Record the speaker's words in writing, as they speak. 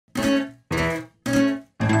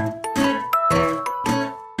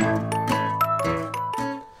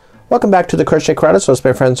Welcome back to the Crochet Crowd. So it's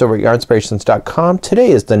my friends over at yarnspirations.com. Today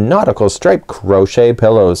is the Nautical Stripe Crochet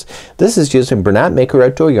Pillows. This is using Bernat Maker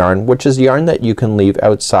Outdoor Yarn, which is yarn that you can leave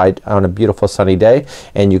outside on a beautiful sunny day,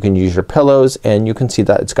 and you can use your pillows, and you can see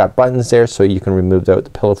that it's got buttons there so you can remove the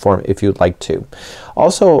pillow form if you'd like to.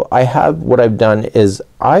 Also, what I've done is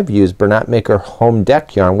I've used Bernat Maker Home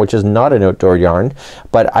Dec yarn, which is not an outdoor yarn,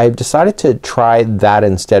 but I've decided to try that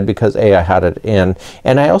instead because I had it in,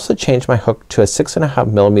 and I also changed my hook to a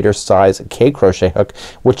 6.5mm size K crochet hook,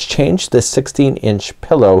 which changed the 16-inch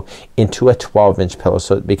pillow into a 12-inch pillow,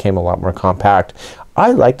 so it became a lot more compact.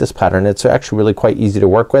 I like this pattern. It's actually really quite easy to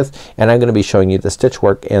work with, and I'm going to be showing you the stitch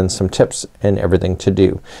work and some tips and everything to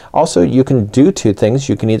do. Also, you can do two things.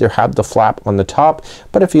 You can either have the flap on the top,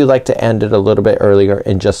 but if you like to end it a little bit earlier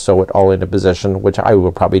and just sew it all into position, which I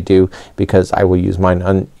will probably do because I will use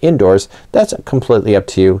mine indoors, that's completely up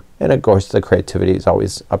to you, and of course the creativity is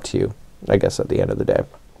always up to you, I guess, at the end of the day.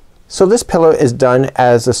 So this pillow is done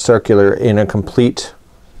as a circular in a complete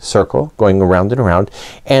circle going around and around,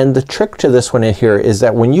 and the trick to this one in here is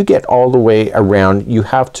that when you get all the way around, you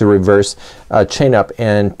have to reverse chain up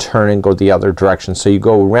and turn and go the other direction. So you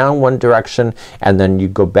go around one direction and then you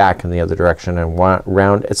go back in the other direction and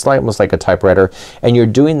round. It's like almost like a typewriter, and you're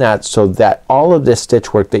doing that so that all of this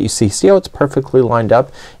stitch work that you see how it's perfectly lined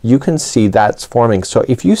up, you can see that's forming. So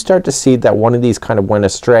if you start to see that one of these kind of went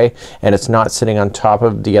astray and it's not sitting on top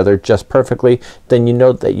of the other just perfectly, then you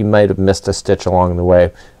know that you might have missed a stitch along the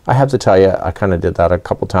way. I have to tell you, I kinda did that a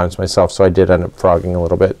couple times myself, so I did end up frogging a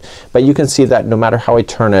little bit. But you can see that no matter how I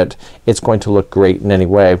turn it, it's going to look great in any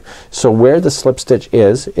way. So where the slip stitch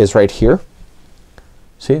is right here.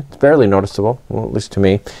 See, it's barely noticeable, well, at least to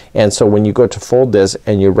me. And so when you go to fold this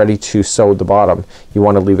and you're ready to sew the bottom, you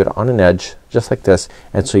want to leave it on an edge just like this,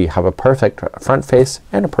 and so you have a perfect front face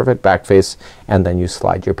and a perfect back face, and then you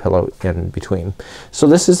slide your pillow in between. So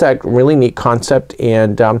this is a really neat concept,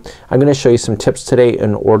 and I'm gonna show you some tips today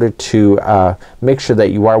in order to make sure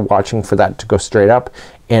that you are watching for that to go straight up.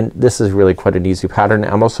 And this is really quite an easy pattern.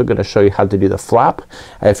 I'm also gonna show you how to do the flap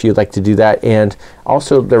if you'd like to do that, and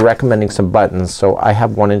also they're recommending some buttons. So I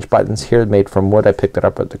have 1-inch buttons here made from wood. I picked it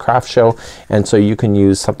up at the craft show, and so you can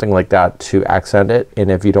use something like that to accent it.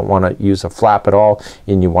 And if you don't want to use a flap at all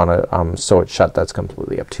and you want to sew it shut, that's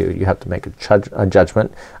completely up to you. You have to make a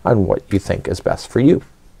judgment on what you think is best for you.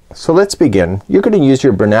 So let's begin. You're gonna use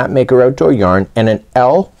your Bernat Maker Outdoor Yarn and an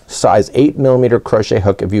L size 8mm crochet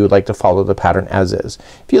hook if you would like to follow the pattern as is.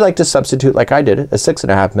 If you'd like to substitute like I did, a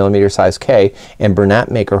 6.5mm size K and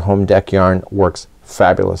Bernat Maker Home Dec yarn works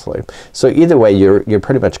fabulously. So either way you're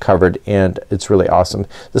pretty much covered, and it's really awesome.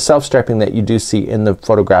 The self striping that you do see in the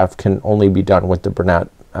photograph can only be done with the Bernat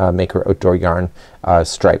Maker Outdoor Yarn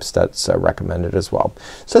stripes. That's recommended as well.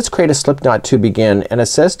 So let's create a slip knot to begin, and it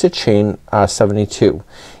says to chain 72.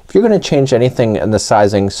 If you're gonna change anything in the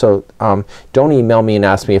sizing, so don't email me and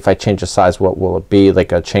ask me if I change the size what will it be,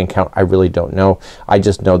 like a chain count. I really don't know. I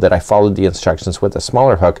just know that I followed the instructions with a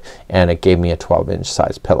smaller hook and it gave me a 12-inch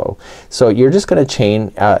size pillow. So you're just gonna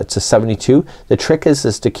chain to 72. The trick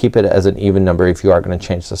is to keep it as an even number if you are gonna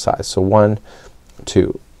change the size. So 1,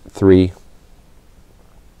 2, 3,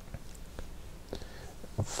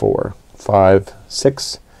 4, 5,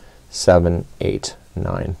 6, 7, 8,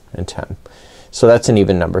 9, and 10. So that's an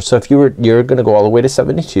even number. So if you're gonna go all the way to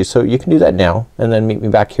 72, so you can do that now and then meet me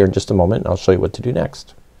back here in just a moment and I'll show you what to do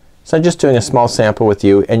next. So I'm just doing a small sample with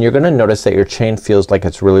you, and you're gonna notice that your chain feels like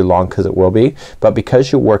it's really long, because it will be, but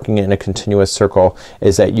because you're working in a continuous circle,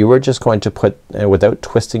 is that you are just going to put, without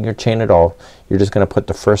twisting your chain at all, you're just gonna put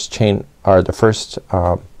the first chain, or the first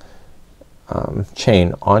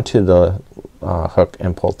chain onto the hook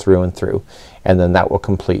and pull through and through, and then that will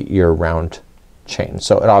complete your round chain.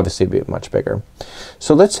 So it obviously be much bigger.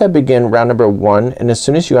 So let's begin round number 1, and as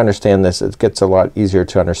soon as you understand this, it gets a lot easier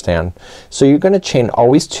to understand. So you're gonna chain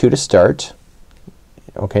always 2 to start,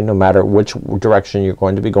 okay, no matter which direction you're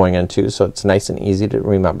going to be going into, so it's nice and easy to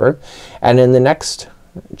remember. And in the next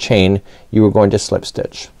chain you are going to slip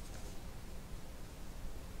stitch.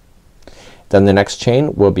 Then the next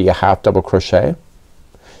chain will be a half double crochet.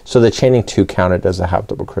 So the chaining 2 counted as a half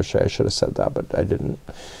double crochet. I should have said that, but I didn't.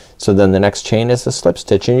 So then the next chain is the slip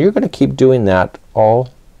stitch, and you're gonna keep doing that all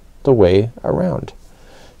the way around.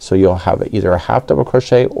 So you'll have either a half double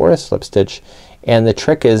crochet or a slip stitch, and the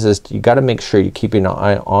trick is you gotta make sure you keep an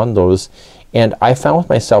eye on those. And I found with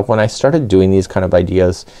myself when I started doing these kind of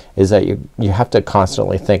ideas is that you have to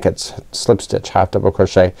constantly think it's slip stitch, half double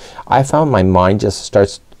crochet. I found my mind just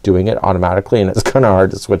starts doing it automatically, and it's kinda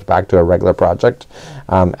hard to switch back to a regular project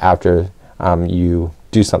after you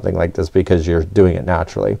do something like this, because you're doing it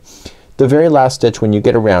naturally. The very last stitch when you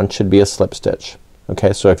get around should be a slip stitch.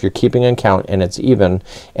 Okay, so if you're keeping in count and it's even,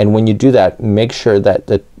 and when you do that, make sure that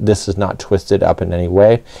this is not twisted up in any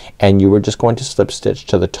way, and you are just going to slip stitch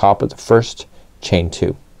to the top of the first chain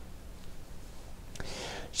 2.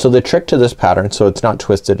 So the trick to this pattern, so it's not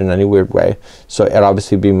twisted in any weird way, so it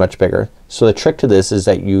obviously be much bigger. So the trick to this is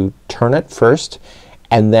that you turn it first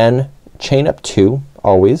and then chain up 2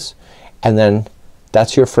 always, and then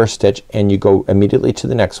that's your first stitch, and you go immediately to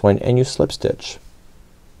the next one and you slip stitch.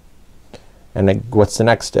 And then what's the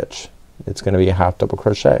next stitch? It's gonna be a half double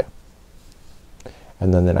crochet,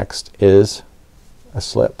 and then the next is a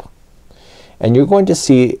slip. And you're going to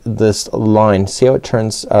see this line, see how it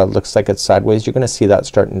turns, looks like it's sideways. You're gonna see that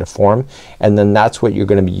starting to form, and then that's what you're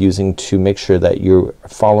gonna be using to make sure that you're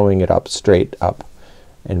following it up straight up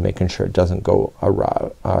and making sure it doesn't go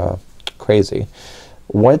crazy.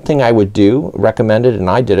 One thing I would do, recommended, and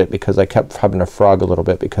I did it because I kept having to frog a little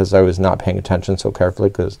bit because I was not paying attention so carefully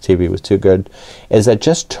because TV was too good, is that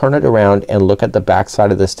just turn it around and look at the back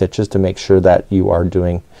side of the stitches to make sure that you are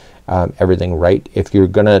doing everything right. If you're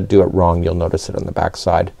gonna do it wrong, you'll notice it on the back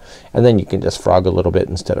side, and then you can just frog a little bit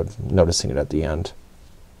instead of noticing it at the end.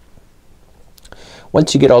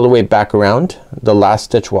 Once you get all the way back around, the last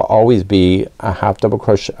stitch will always be a half double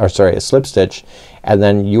crochet, or sorry, a slip stitch, and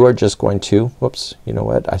then you are just going to, whoops, you know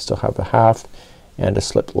what, I still have a half and a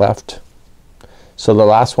slip left. So the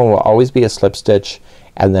last one will always be a slip stitch,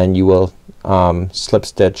 and then you will slip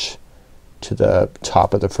stitch to the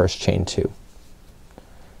top of the first chain 2.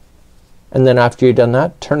 And then after you've done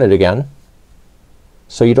that, turn it again.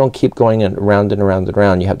 So you don't keep going around and around and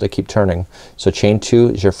around, you have to keep turning. So chain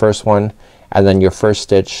 2 is your first one, and then your first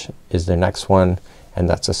stitch is the next one, and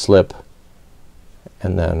that's a slip,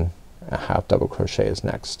 and then a half double crochet is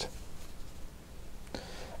next.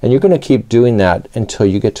 And you're gonna keep doing that until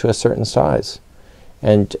you get to a certain size,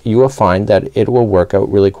 and you will find that it will work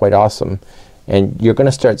out really quite awesome. And you're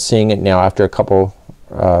gonna start seeing it now after a couple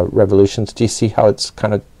revolutions. Do you see how it's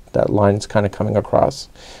kind of, that line's kind of coming across?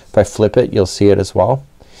 If I flip it, you'll see it as well.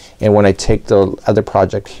 And when I take the other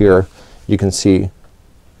project here, you can see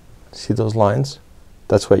those lines?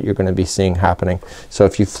 That's what you're gonna be seeing happening. So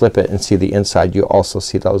if you flip it and see the inside, you also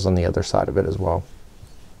see those on the other side of it as well.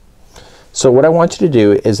 So what I want you to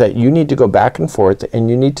do is that you need to go back and forth, and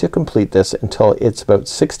you need to complete this until it's about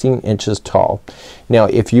 16 inches tall. Now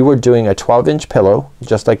if you were doing a 12-inch pillow,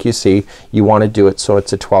 just like you see, you want to do it so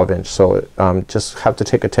it's a 12-inch. So just have to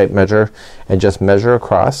take a tape measure and just measure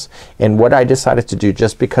across. And what I decided to do,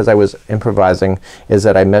 just because I was improvising, is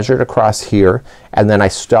that I measured across here, and then I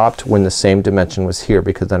stopped when the same dimension was here,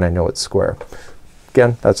 because then I know it's square.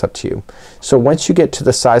 Again, that's up to you. So once you get to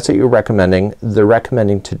the size that you're recommending, they're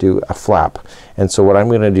recommending to do a flap. And so what I'm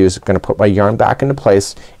gonna do is I'm gonna put my yarn back into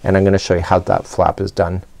place, and I'm gonna show you how that flap is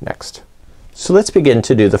done next. So let's begin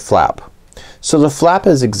to do the flap. So the flap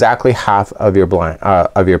is exactly half of your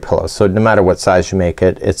pillow. So no matter what size you make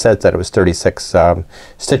it, it said that it was 36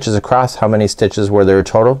 stitches across. How many stitches were there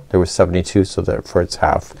total? There was 72, so therefore it's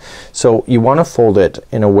half. So you wanna fold it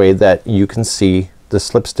in a way that you can see the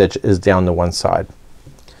slip stitch is down the one side.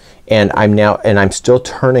 And I'm still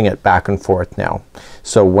turning it back and forth now.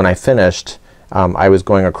 So when I finished, I was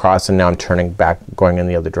going across, and now I'm turning back, going in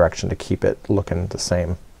the other direction to keep it looking the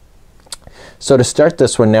same. So to start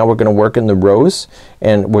this one, now we're gonna work in the rows,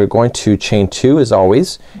 and we're going to chain 2 as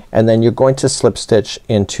always, and then you're going to slip stitch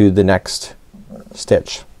into the next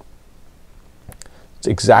stitch. It's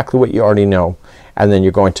exactly what you already know. And then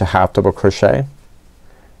you're going to half double crochet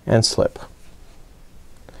and slip,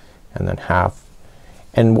 and then half.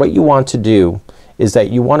 And what you want to do is that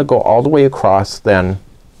you want to go all the way across then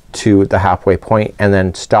to the halfway point, and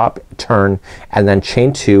then stop, turn, and then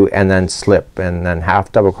chain 2, and then slip, and then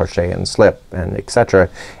half double crochet and slip, and etc.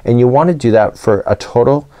 And you want to do that for a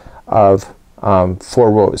total of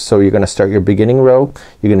 4 rows. So you're gonna start your beginning row,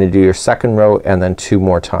 you're gonna do your second row, and then 2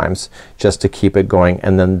 more times just to keep it going,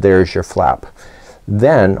 and then there's your flap.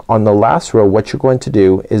 Then on the last row, what you're going to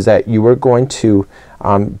do is that you are going to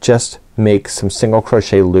just make some single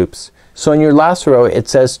crochet loops. So in your last row, it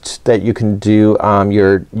says that you can do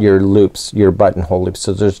your loops, your buttonhole loops.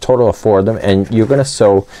 So there's a total of 4 of them, and you're gonna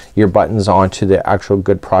sew your buttons onto the actual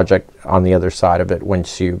good project on the other side of it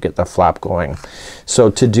once you get the flap going.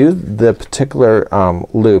 So to do the particular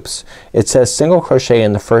loops, it says single crochet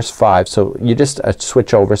in the first 5. So you just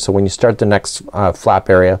switch over. So when you start the next flap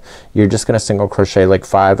area, you're just gonna single crochet like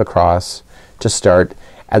 5 across to start,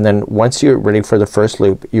 and then once you're ready for the first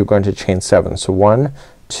loop, you're going to chain 7. So 1,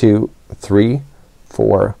 2, 3,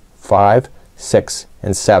 4, 5, 6,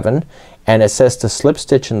 and 7. And it says to slip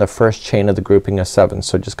stitch in the first chain of the grouping of 7.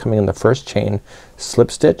 So just coming in the first chain, slip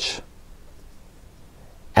stitch,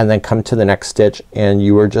 and then come to the next stitch, and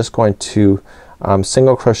you are just going to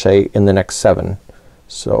single crochet in the next 7.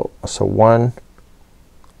 So 1,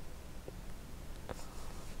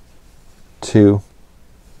 2,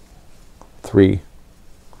 3,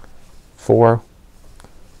 4,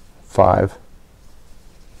 5,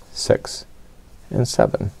 6, and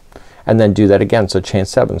 7, and then do that again. So chain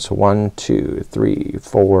 7. So 1, 2, 3,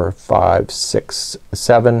 4, 5, 6,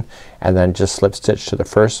 7, and then just slip stitch to the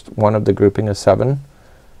first one of the grouping of 7,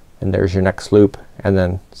 and there's your next loop, and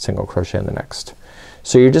then single crochet in the next.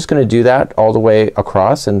 So you're just gonna do that all the way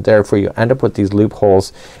across, and therefore you end up with these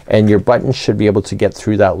loopholes, and your button should be able to get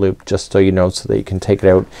through that loop, just so you know, so that you can take it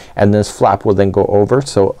out, and this flap will then go over.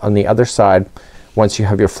 So on the other side, once you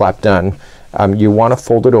have your flap done, you wanna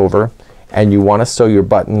fold it over, and you wanna sew your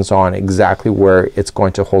buttons on exactly where it's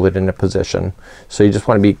going to hold it in a position. So you just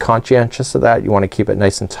wanna be conscientious of that. You wanna keep it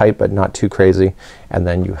nice and tight but not too crazy, and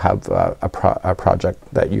then you have a project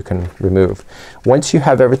that you can remove. Once you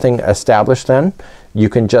have everything established, then you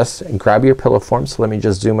can just grab your pillow form. So let me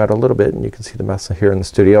just zoom out a little bit, and you can see the mess here in the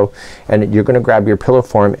studio. And you're gonna grab your pillow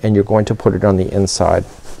form, and you're going to put it on the inside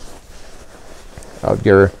of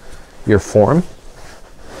your form.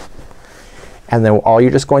 And then all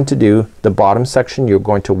you're just going to do, the bottom section, you're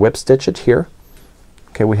going to whip stitch it here.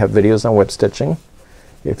 Okay, we have videos on whip stitching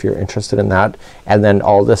if you're interested in that. And then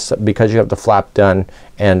all this, because you have the flap done,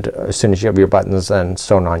 and as soon as you have your buttons then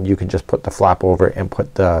sewn on, you can just put the flap over and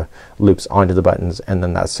put the loops onto the buttons, and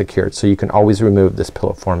then that's secured. So you can always remove this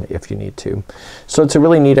pillow form if you need to. So it's a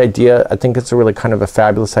really neat idea. I think it's a really kind of a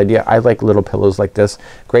fabulous idea. I like little pillows like this.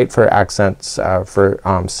 Great for accents, for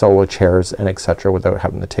solo chairs and etc., without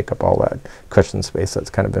having to take up all that cushion space.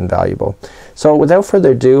 That's kind of invaluable. So without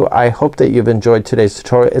further ado, I hope that you've enjoyed today's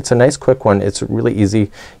tutorial. It's a nice quick one. It's really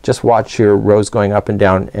easy. Just watch your rows going up and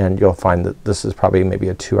down, and you'll find that this is probably maybe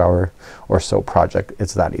a 2-hour or so project.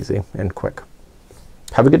 It's that easy and quick.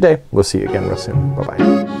 Have a good day. We'll see you again real soon. Bye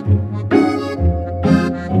bye.